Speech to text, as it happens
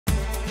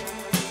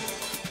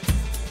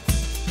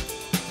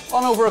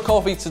On Over a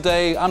Coffee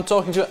today, I'm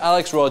talking to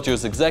Alex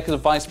Rogers,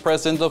 Executive Vice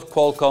President of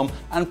Qualcomm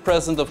and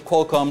President of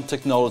Qualcomm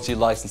Technology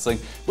Licensing.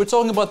 We're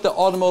talking about the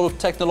automotive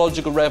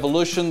technological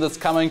revolution that's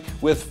coming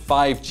with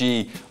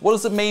 5G. What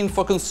does it mean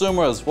for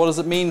consumers? What does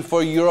it mean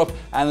for Europe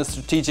and its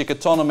strategic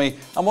autonomy?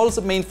 And what does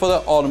it mean for the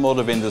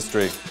automotive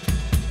industry?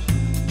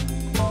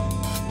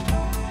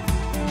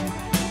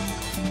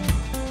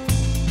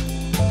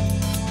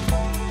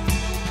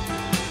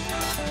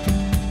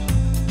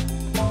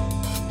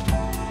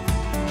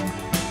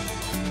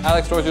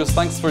 Alex Rogers,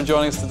 thanks for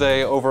joining us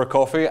today over a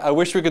coffee. I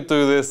wish we could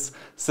do this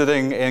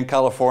sitting in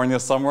California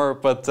somewhere,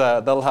 but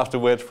that'll have to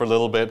wait for a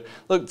little bit.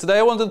 Look, today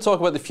I wanted to talk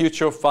about the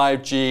future of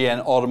 5G and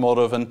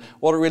automotive and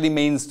what it really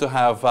means to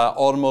have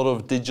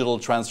automotive digital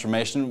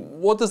transformation.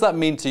 What does that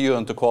mean to you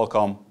and to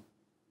Qualcomm?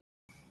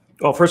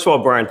 Well, first of all,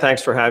 Brian,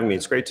 thanks for having me.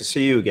 It's great to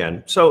see you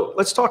again. So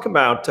let's talk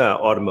about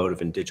automotive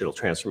and digital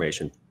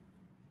transformation.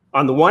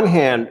 On the one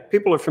hand,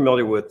 people are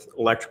familiar with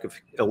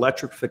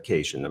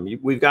electrification. I mean,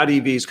 we've got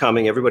EVs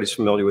coming, everybody's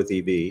familiar with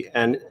EV,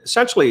 and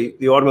essentially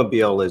the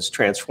automobile is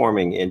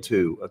transforming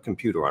into a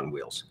computer on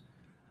wheels.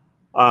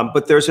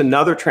 But there's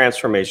another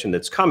transformation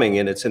that's coming,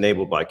 and it's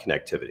enabled by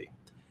connectivity.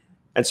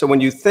 And so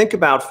when you think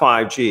about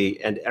 5G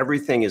and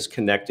everything is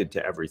connected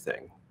to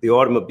everything, the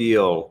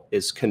automobile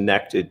is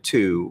connected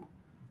to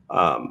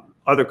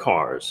other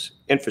cars,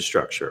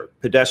 infrastructure,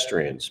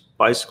 pedestrians,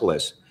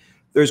 bicyclists.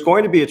 There's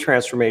going to be a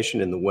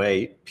transformation in the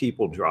way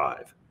people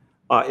drive.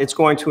 It's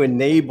going to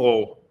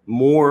enable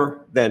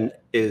more than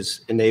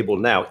is enabled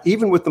now,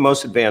 even with the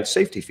most advanced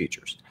safety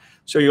features.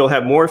 So you'll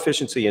have more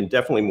efficiency and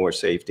definitely more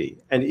safety,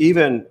 and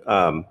even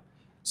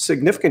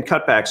significant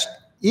cutbacks.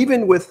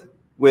 Even with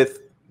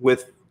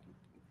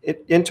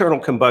internal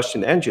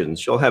combustion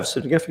engines, you'll have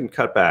significant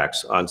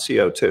cutbacks on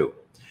CO2.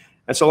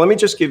 And so let me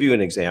just give you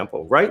an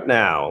example. Right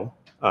now,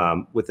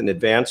 with an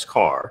advanced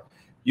car,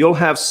 you'll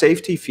have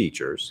safety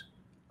features,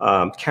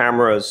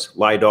 cameras,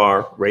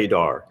 LiDAR,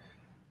 radar,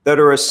 that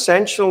are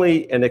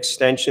essentially an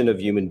extension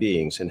of human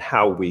beings and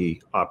how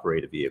we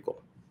operate a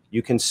vehicle.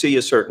 You can see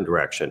a certain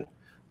direction,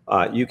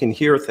 you can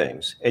hear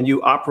things, and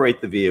you operate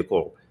the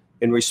vehicle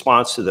in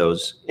response to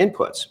those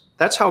inputs.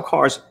 That's how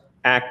cars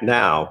act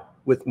now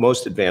with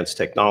most advanced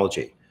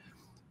technology.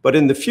 But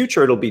in the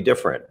future, it'll be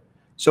different.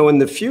 So in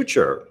the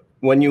future,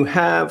 when you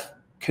have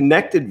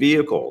connected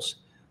vehicles,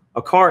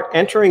 a car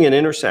entering an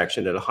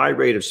intersection at a high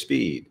rate of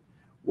speed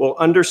will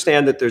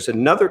understand that there's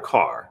another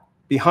car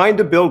behind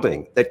a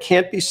building that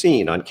can't be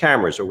seen on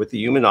cameras or with the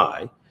human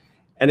eye,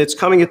 and it's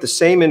coming at the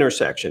same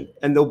intersection,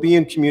 and they'll be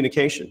in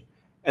communication,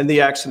 and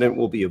the accident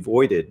will be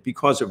avoided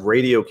because of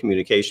radio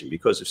communication,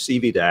 because of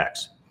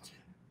CV2X.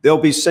 There'll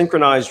be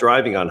synchronized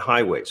driving on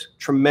highways,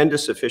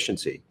 tremendous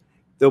efficiency.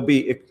 There'll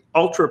be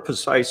ultra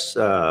precise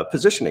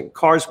positioning.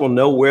 Cars will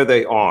know where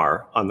they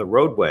are on the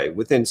roadway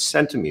within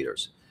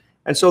centimeters.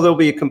 And so there'll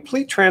be a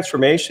complete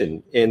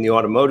transformation in the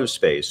automotive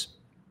space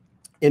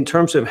in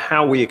terms of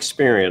how we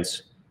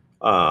experience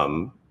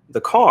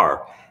the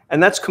car.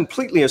 And that's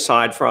completely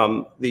aside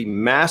from the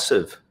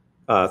massive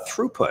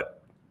throughput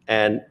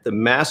and the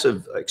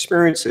massive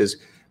experiences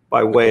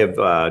by way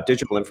of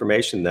digital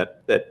information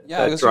that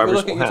drivers will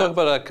have. You talk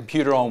about a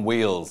computer on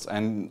wheels,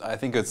 and I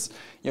think it's,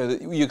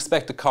 you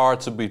expect the car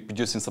to be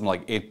producing something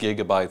like 8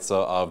 gigabytes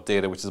of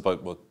data, which is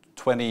about, what,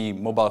 20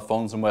 mobile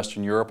phones in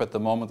Western Europe at the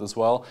moment as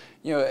well.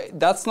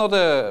 That's not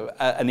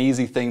an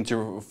easy thing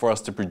for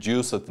us to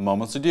produce at the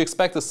moment. So do you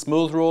expect a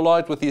smooth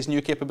rollout with these new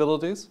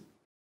capabilities?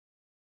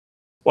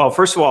 Well,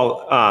 first of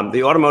all,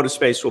 the automotive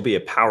space will be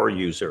a power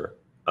user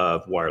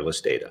of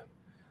wireless data.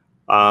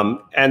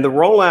 And the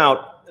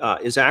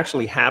rollout is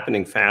actually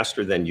happening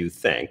faster than you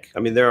think. I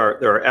mean, there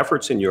are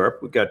efforts in Europe.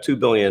 We've got 2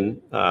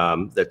 billion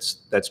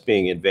that's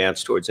being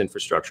advanced towards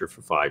infrastructure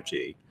for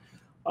 5G.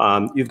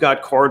 You've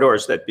got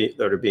corridors that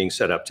are being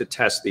set up to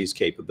test these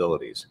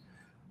capabilities.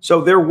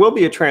 So there will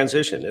be a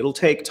transition. It'll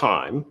take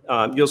time.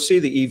 You'll see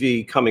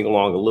the EV coming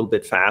along a little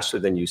bit faster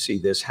than you see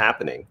this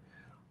happening.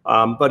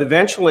 But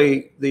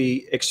eventually,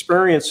 the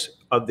experience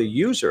of the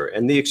user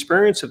and the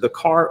experience of the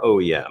car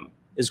OEM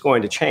is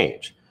going to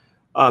change.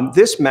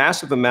 This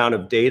massive amount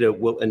of data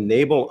will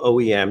enable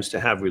OEMs to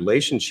have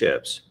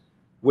relationships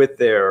with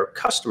their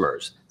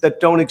customers that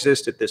don't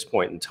exist at this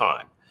point in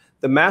time.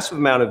 The massive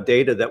amount of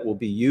data that will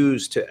be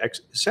used to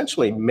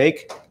essentially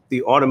make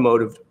the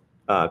automotive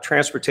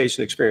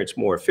transportation experience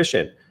more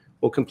efficient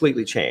will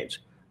completely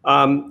change.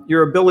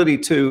 Your ability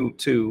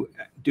to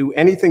do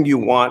anything you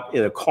want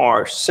in a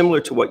car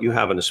similar to what you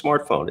have on a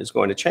smartphone is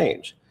going to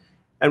change.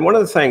 And one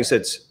of the things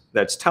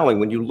that's telling,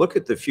 when you look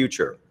at the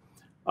future,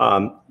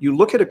 you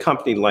look at a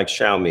company like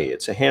Xiaomi.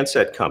 It's a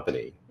handset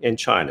company in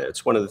China.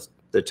 It's one of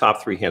the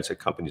top 3 handset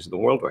companies in the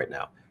world right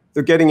now.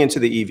 They're getting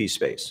into the EV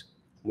space.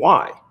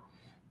 Why?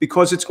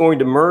 Because it's going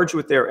to merge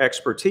with their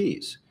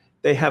expertise.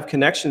 They have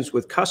connections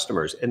with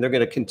customers, and they're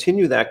going to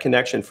continue that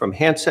connection from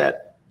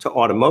handset to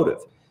automotive.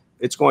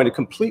 It's going to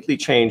completely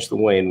change the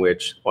way in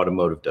which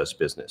automotive does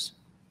business.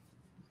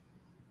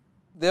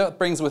 That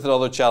brings with it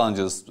other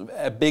challenges.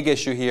 A big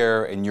issue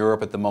here in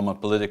Europe at the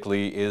moment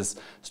politically is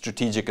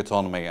strategic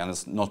autonomy, and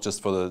it's not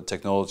just for the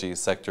technology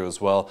sector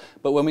as well.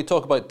 But when we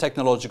talk about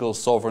technological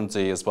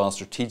sovereignty as well as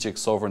strategic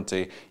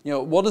sovereignty,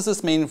 what does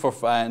this mean for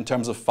in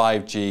terms of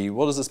 5G?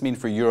 What does this mean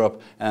for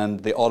Europe and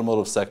the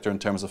automotive sector in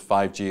terms of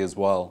 5G as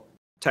well?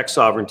 Tech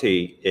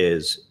sovereignty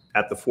is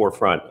at the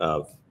forefront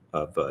of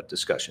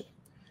discussion.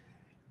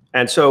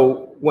 And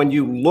so when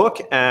you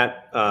look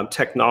at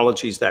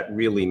technologies that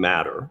really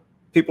matter,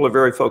 people are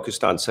very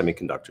focused on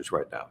semiconductors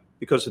right now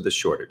because of the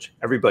shortage.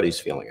 Everybody's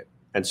feeling it.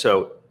 And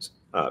so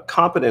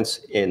competence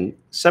in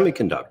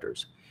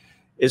semiconductors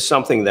is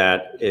something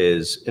that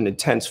is an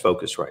intense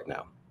focus right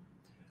now.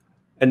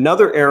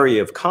 Another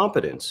area of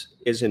competence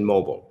is in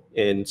mobile,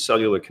 in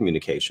cellular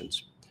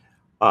communications.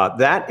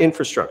 That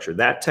infrastructure,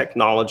 that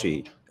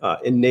technology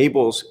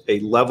enables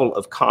a level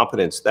of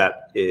competence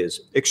that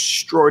is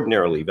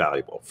extraordinarily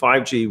valuable.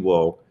 5G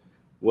will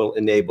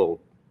enable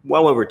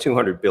well over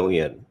 200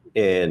 billion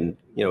in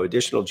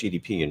additional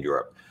GDP in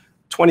Europe.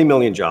 20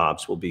 million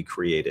jobs will be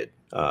created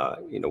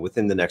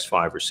within the next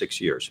 5 or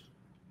 6 years.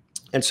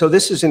 And so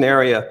this is an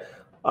area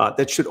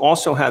that should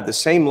also have the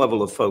same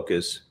level of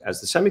focus as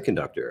the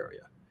semiconductor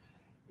area.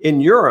 In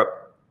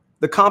Europe,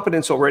 the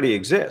competence already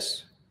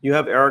exists. You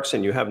have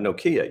Ericsson, you have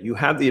Nokia. You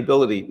have the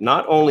ability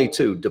not only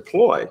to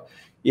deploy,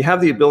 you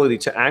have the ability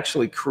to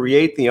actually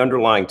create the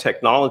underlying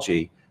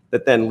technology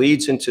that then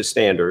leads into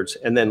standards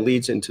and then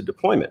leads into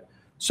deployment.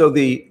 So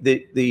the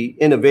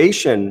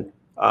innovation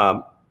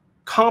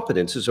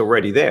competence is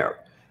already there.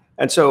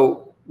 And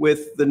so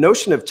with the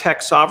notion of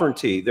tech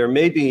sovereignty, there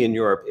may be in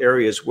Europe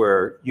areas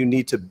where you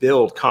need to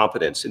build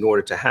competence in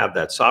order to have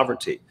that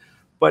sovereignty.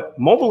 But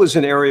mobile is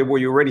an area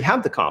where you already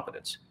have the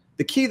competence.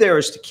 The key there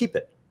is to keep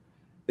it.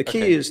 The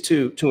key is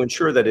to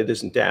ensure that it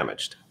isn't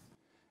damaged.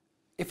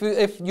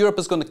 If Europe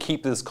is going to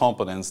keep this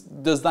competence,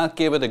 does that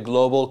give it a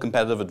global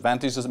competitive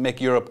advantage? Does it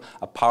make Europe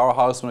a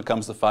powerhouse when it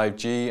comes to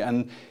 5G?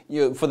 And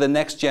for the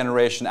next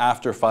generation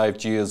after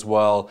 5G as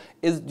well,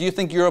 do you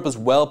think Europe is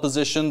well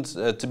positioned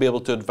to be able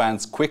to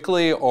advance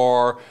quickly,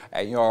 or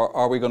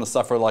are we going to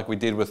suffer like we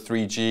did with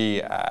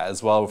 3G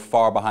as well,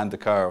 far behind the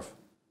curve?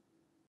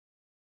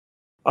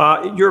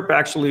 Europe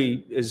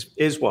actually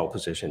is well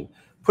positioned.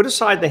 Put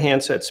aside the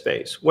handset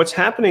space. What's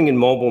happening in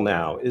mobile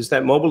now is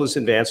that mobile is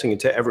advancing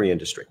into every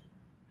industry.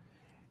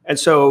 And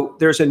so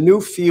there's a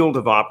new field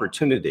of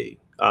opportunity.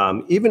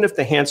 Even if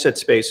the handset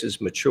space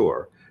is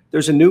mature,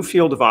 there's a new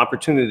field of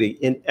opportunity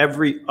in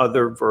every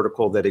other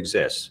vertical that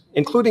exists,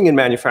 including in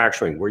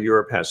manufacturing, where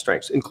Europe has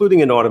strengths,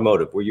 including in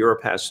automotive, where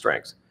Europe has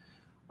strengths.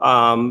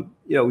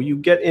 You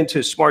get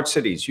into smart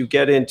cities, you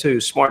get into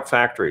smart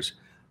factories.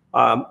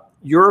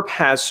 Europe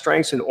has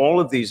strengths in all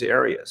of these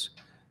areas.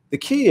 The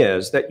key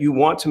is that you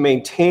want to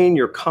maintain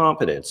your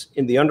competence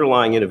in the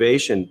underlying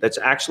innovation that's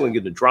actually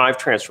going to drive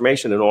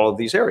transformation in all of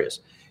these areas.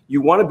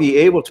 You want to be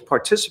able to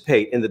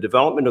participate in the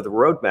development of the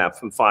roadmap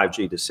from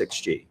 5G to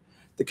 6G.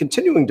 The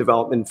continuing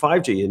development in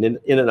 5G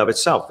in and of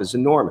itself is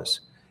enormous.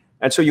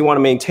 And so you want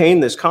to maintain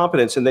this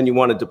competence, and then you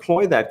want to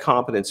deploy that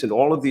competence in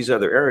all of these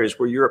other areas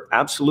where Europe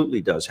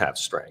absolutely does have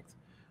strength.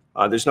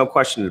 There's no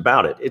question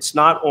about it. It's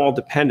not all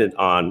dependent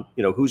on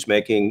who's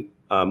making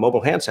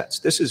mobile handsets.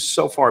 This is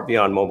so far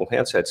beyond mobile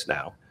handsets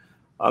now.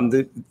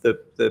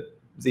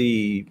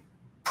 The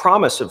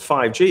promise of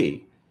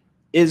 5G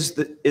is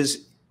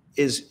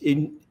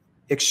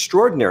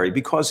extraordinary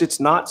because it's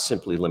not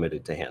simply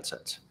limited to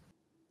handsets.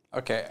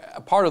 Okay,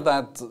 a part of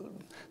that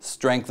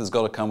strength has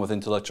got to come with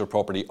intellectual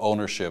property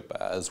ownership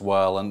as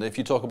well. And if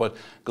you talk about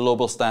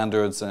global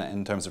standards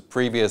in terms of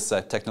previous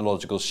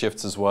technological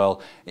shifts as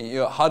well,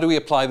 how do we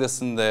apply this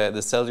in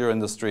the cellular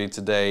industry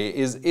today?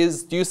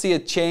 Do you see a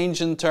change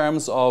in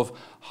terms of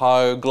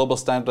how global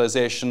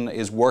standardization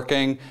is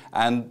working,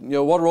 and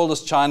what role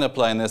does China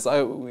play in this?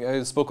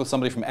 I spoke with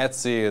somebody from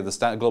ETSI,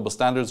 the Global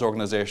Standards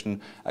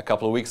Organization, a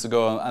couple of weeks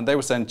ago, and they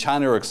were saying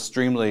China are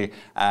extremely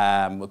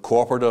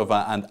cooperative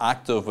and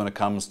active when it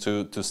comes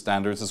to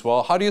standards as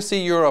well. How do you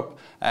see Europe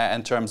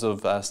in terms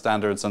of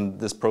standards and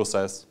this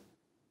process?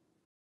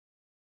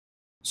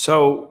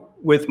 So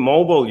with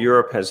mobile,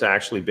 Europe has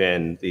actually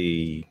been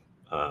the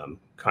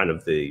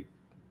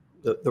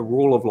the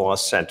rule of law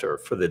center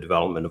for the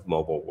development of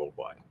mobile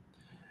worldwide.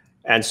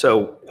 And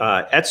so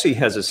ETSI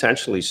has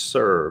essentially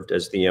served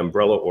as the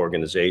umbrella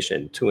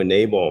organization to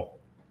enable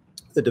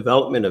the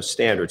development of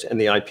standards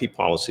and the IP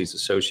policies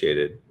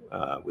associated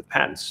with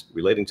patents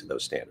relating to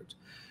those standards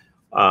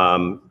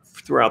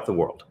throughout the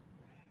world.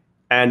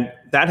 And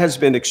that has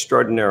been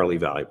extraordinarily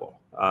valuable.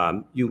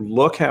 You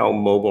look how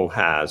mobile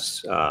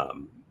has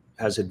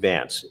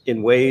advanced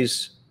in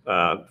ways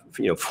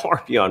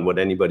far beyond what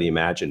anybody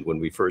imagined when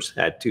we first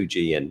had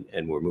 2G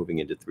and we're moving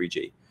into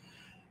 3G.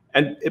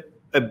 And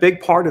a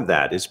big part of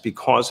that is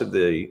because of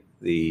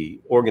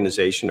the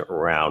organization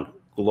around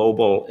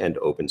global and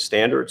open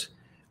standards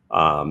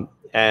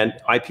and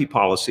IP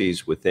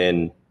policies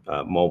within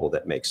mobile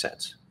that make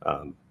sense,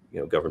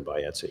 governed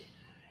by ETSI.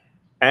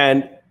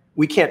 And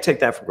we can't take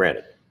that for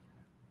granted.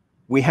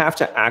 we have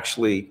to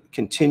actually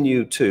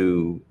continue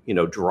to,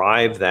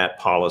 drive that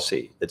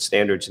policy that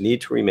standards need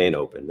to remain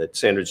open, that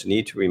standards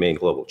need to remain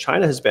global.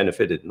 China has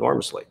benefited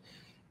enormously.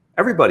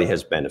 Everybody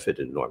has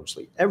benefited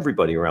enormously.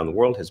 Everybody around the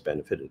world has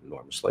benefited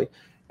enormously.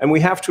 And we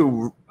have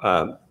to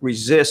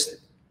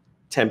resist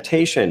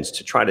temptations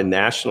to try to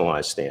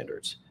nationalize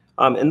standards.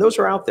 And those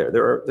are out there.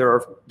 There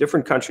are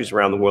different countries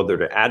around the world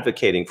that are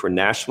advocating for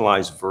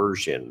nationalized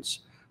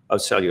versions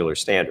of cellular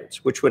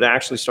standards, which would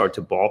actually start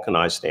to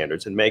balkanize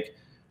standards and make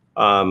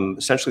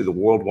essentially the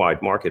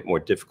worldwide market more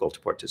difficult to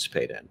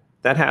participate in.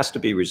 That has to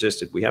be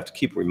resisted. We have to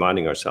keep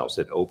reminding ourselves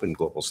that open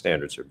global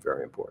standards are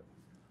very important.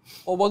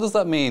 Well, what does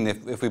that mean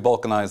if we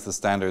balkanize the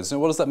standards?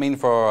 What does that mean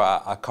for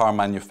a car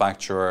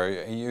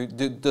manufacturer?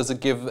 Does it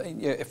give,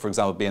 for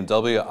example,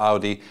 BMW,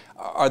 Audi,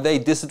 are they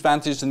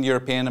disadvantaged in the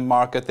European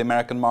market, the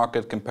American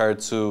market, compared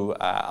to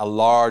a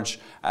large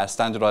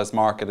standardized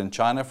market in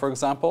China, for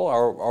example?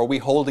 Or are we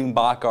holding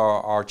back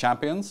our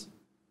champions?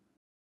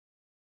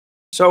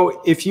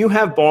 So if you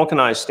have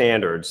balkanized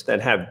standards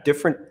that have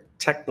different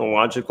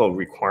technological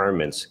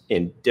requirements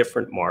in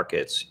different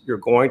markets, you're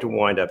going to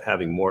wind up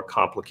having more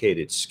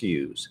complicated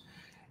SKUs.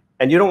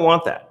 And you don't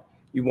want that.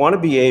 You want to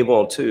be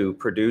able to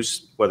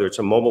produce, whether it's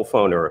a mobile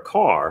phone or a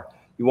car,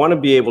 you want to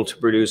be able to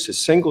produce a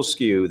single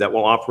SKU that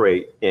will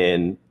operate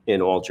in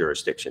all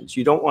jurisdictions.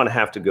 You don't want to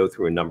have to go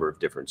through a number of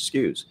different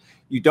SKUs.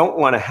 You don't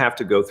want to have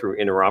to go through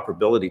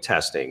interoperability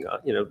testing,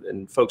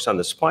 and folks on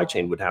the supply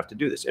chain would have to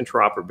do this,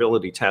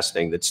 interoperability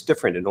testing that's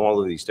different in all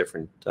of these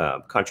different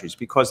countries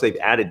because they've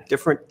added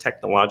different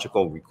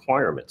technological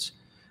requirements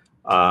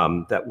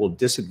that will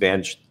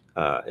disadvantage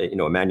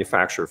a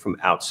manufacturer from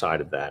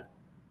outside of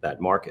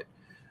that market.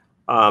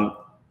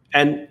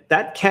 And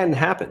that can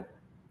happen.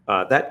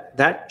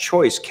 That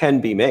choice can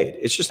be made.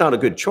 It's just not a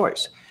good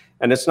choice.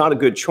 And it's not a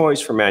good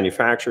choice for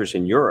manufacturers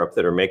in Europe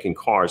that are making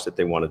cars that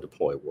they want to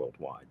deploy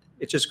worldwide.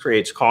 It just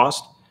creates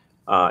cost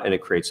and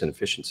it creates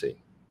inefficiency.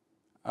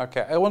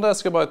 Okay, I want to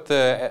ask you about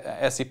the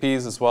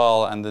SCPs as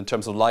well, and in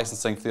terms of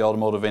licensing for the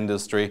automotive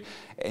industry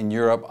in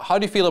Europe. How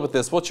do you feel about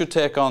this? What's your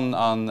take on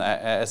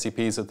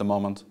SCPs at the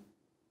moment?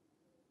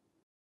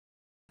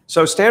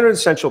 So standard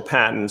essential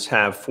patents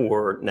have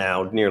for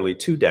now nearly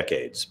 2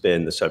 decades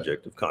been the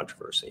subject of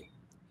controversy.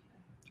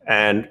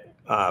 And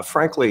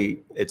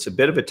frankly, it's a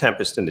bit of a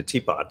tempest in the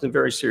teapot. It's a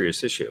very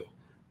serious issue,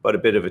 but a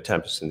bit of a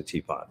tempest in the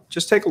teapot.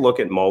 Just take a look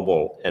at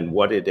mobile and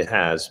what it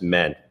has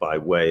meant by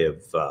way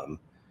of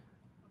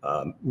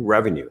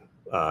revenue.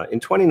 In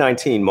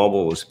 2019,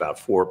 mobile was about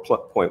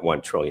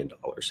 $4.1 trillion.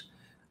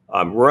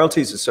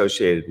 Royalties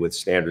associated with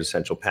standard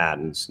essential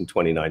patents in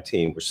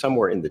 2019 were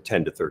somewhere in the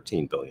 $10 to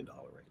 $13 billion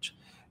range.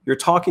 You're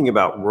talking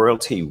about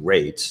royalty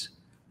rates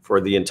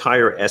for the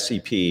entire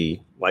SEP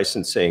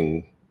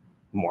licensing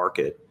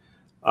market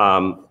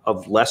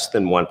of less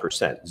than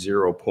 1%,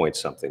 0 point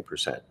something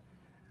percent.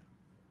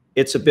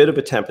 It's a bit of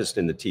a tempest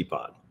in the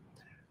teapot.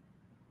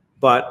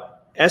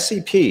 But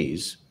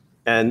SEPs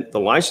and the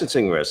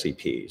licensing of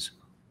SEPs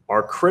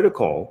are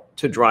critical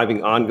to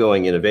driving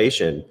ongoing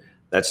innovation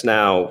that's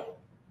now,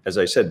 as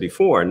I said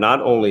before,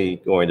 not only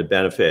going to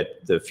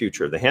benefit the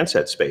future of the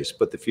handset space,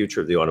 but the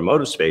future of the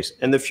automotive space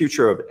and the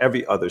future of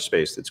every other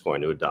space that's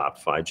going to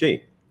adopt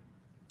 5G.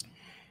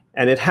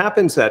 And it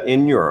happens that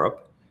in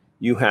Europe,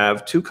 you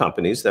have 2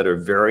 companies that are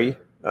very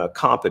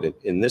competent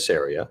in this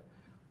area,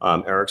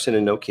 Ericsson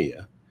and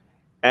Nokia.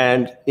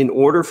 And in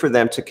order for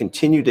them to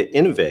continue to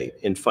innovate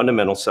in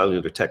fundamental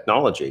cellular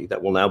technology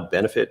that will now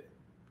benefit,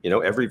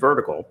 every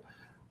vertical,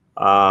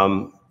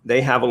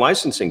 they have a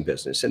licensing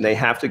business, and they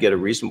have to get a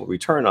reasonable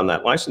return on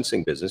that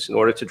licensing business in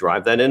order to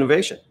drive that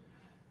innovation.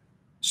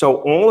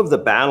 So all of the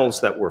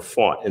battles that were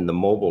fought in the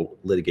mobile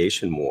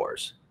litigation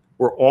wars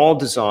were all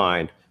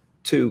designed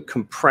to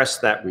compress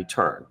that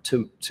return,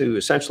 to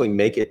essentially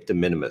make it de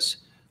minimis,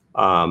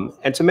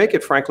 and to make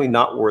it, frankly,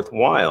 not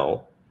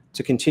worthwhile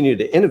to continue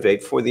to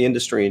innovate for the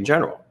industry in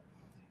general.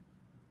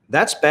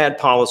 That's bad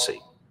policy.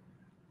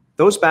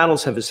 Those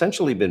battles have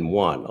essentially been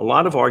won. A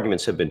lot of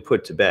arguments have been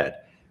put to bed.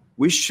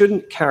 We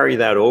shouldn't carry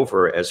that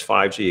over as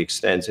 5G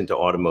extends into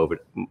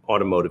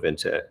automotive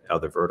into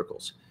other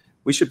verticals.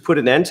 We should put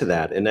an end to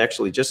that and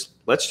actually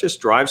let's just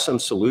drive some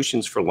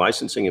solutions for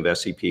licensing of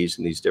SEPs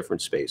in these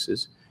different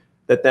spaces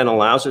that then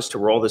allows us to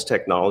roll this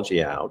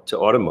technology out to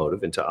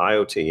automotive, into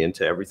IoT,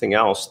 into everything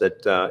else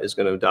that is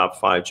going to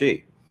adopt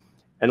 5G.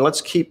 And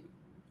let's keep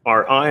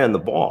our eye on the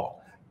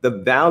ball. The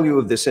value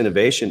of this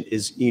innovation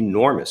is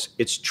enormous.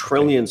 It's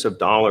trillions of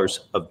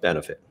dollars of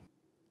benefit.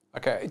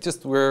 Okay,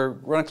 we're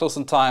running close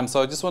on time,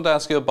 so I just want to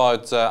ask you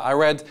about, I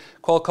read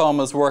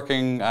Qualcomm is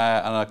working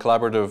on a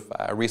collaborative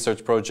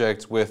research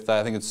project with,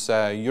 I think it's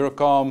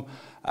Euractiv,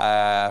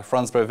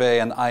 France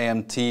Brevet and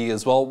IMT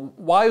as well.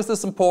 Why is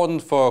this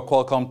important for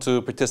Qualcomm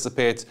to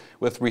participate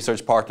with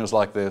research partners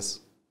like this?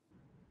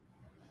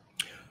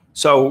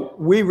 So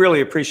we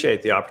really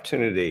appreciate the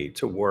opportunity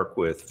to work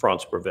with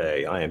France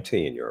Brevet,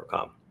 IMT, and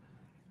Eurocom.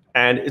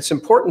 And it's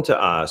important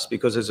to us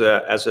because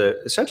as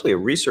essentially a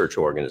research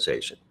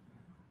organization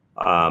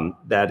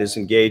that is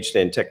engaged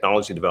in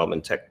technology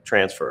development, tech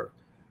transfer,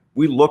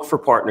 We look for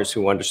partners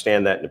who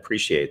understand that and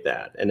appreciate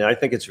that. And I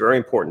think it's very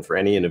important for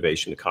any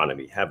innovation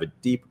economy, have a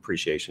deep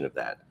appreciation of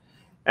that.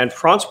 And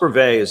France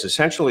Brevet is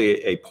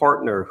essentially a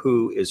partner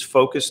who is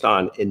focused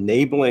on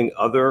enabling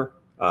other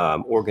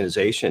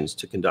organizations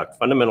to conduct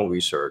fundamental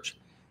research,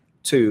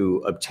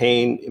 to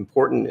obtain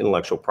important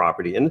intellectual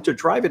property, and to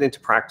drive it into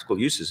practical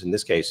uses, in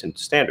this case, into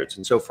standards.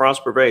 And so France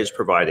Brevet is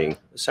providing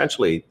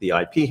essentially the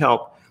IP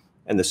help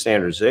and the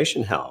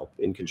standardization help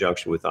in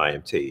conjunction with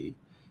IMT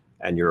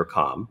and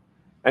Euractiv,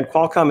 and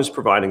Qualcomm is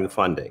providing the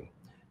funding.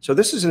 So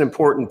this is an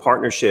important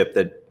partnership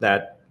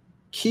that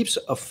keeps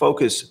a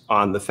focus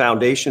on the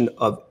foundation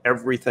of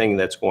everything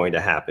that's going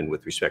to happen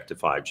with respect to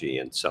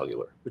 5G and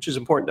cellular, which is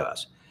important to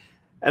us.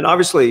 And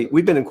obviously,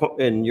 we've been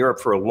in Europe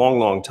for a long,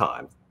 long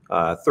time,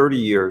 30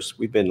 years.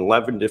 We've been in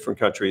 11 different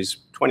countries,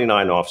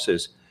 29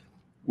 offices.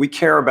 We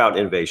care about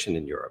innovation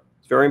in Europe.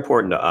 It's very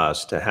important to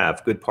us to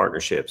have good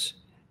partnerships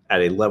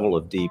at a level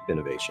of deep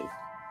innovation.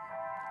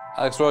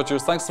 Alex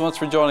Rogers, thanks so much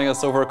for joining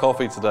us over a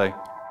coffee today.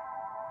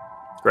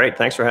 Great,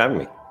 thanks for having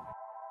me.